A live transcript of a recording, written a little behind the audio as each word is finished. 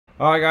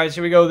Alright guys,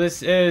 here we go.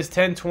 This is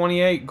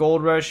 1028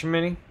 Gold Rush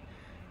Mini.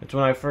 It's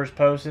when I first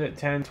posted it,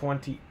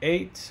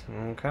 1028.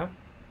 Okay.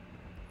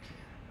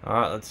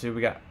 Alright, let's see what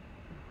we got.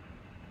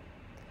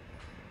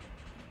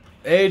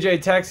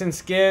 AJ Texans,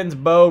 Skins,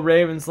 Bo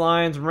Ravens,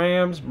 Lions,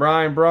 Rams,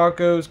 Brian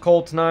Broncos,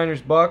 Colts,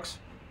 Niners, Bucks,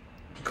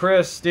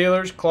 Chris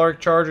Steelers,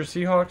 Clark Chargers,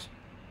 Seahawks,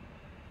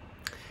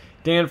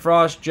 Dan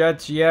Frost,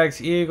 Jets,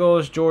 Yags,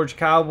 Eagles, George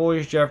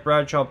Cowboys, Jeff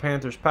Bradshaw,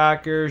 Panthers,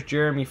 Packers,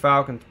 Jeremy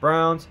Falcons,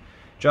 Browns,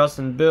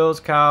 Justin Bills,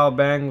 Kyle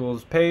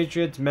Bengals,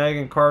 Patriots,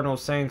 Megan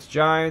Cardinals, Saints,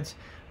 Giants,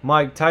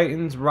 Mike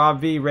Titans, Rob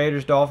V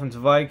Raiders, Dolphins,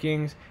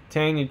 Vikings,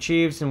 Tanya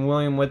Chiefs, and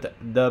William with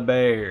the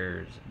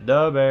Bears.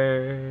 The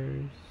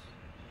Bears.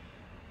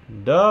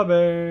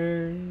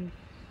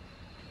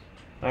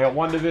 I got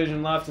one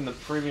division left in the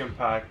premium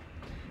pack.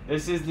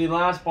 This is the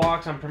last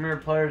box on Premier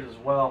Players as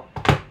well.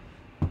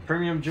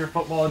 Premium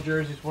football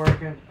jerseys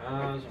working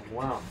as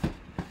well.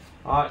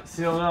 Alright,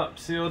 sealed up,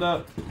 sealed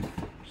up,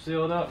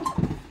 sealed up.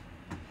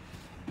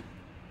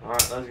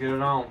 Alright, let's get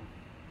it on.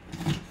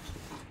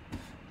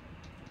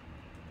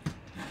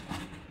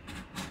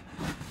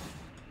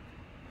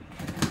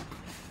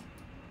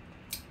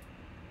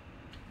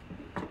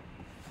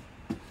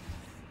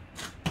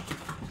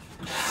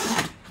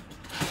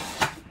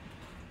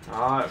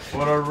 Alright,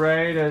 for the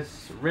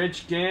Raiders,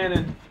 Rich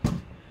Gannon.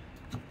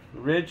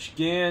 Rich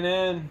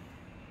Gannon.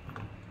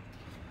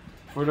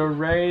 For the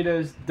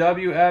Raiders,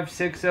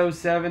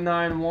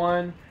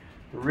 WF60791.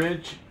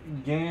 Rich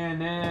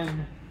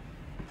Gannon.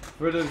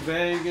 For the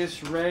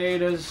Vegas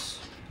Raiders.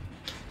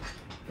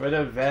 For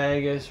the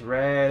Vegas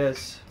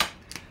Raiders.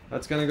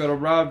 That's going to go to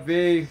Rob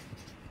V.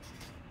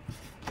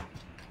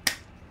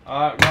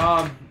 Alright,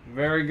 Rob.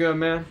 Very good,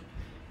 man.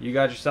 You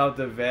got yourself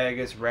the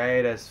Vegas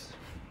Raiders.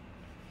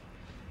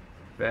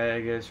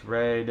 Vegas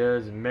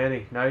Raiders.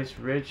 Many. Nice,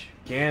 Rich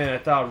Gannon. I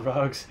thought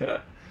Ruggs.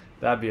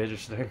 That'd be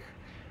interesting.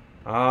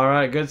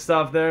 Alright, good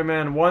stuff there,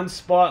 man. One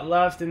spot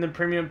left in the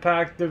Premium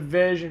Pack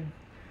Division.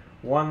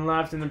 One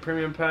left in the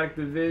Premium Pack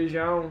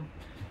Division.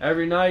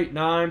 Every night,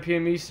 9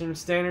 p.m. Eastern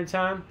Standard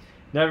Time.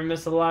 Never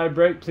miss a live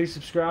break. Please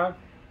subscribe.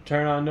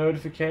 Turn on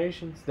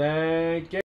notifications. Thank you.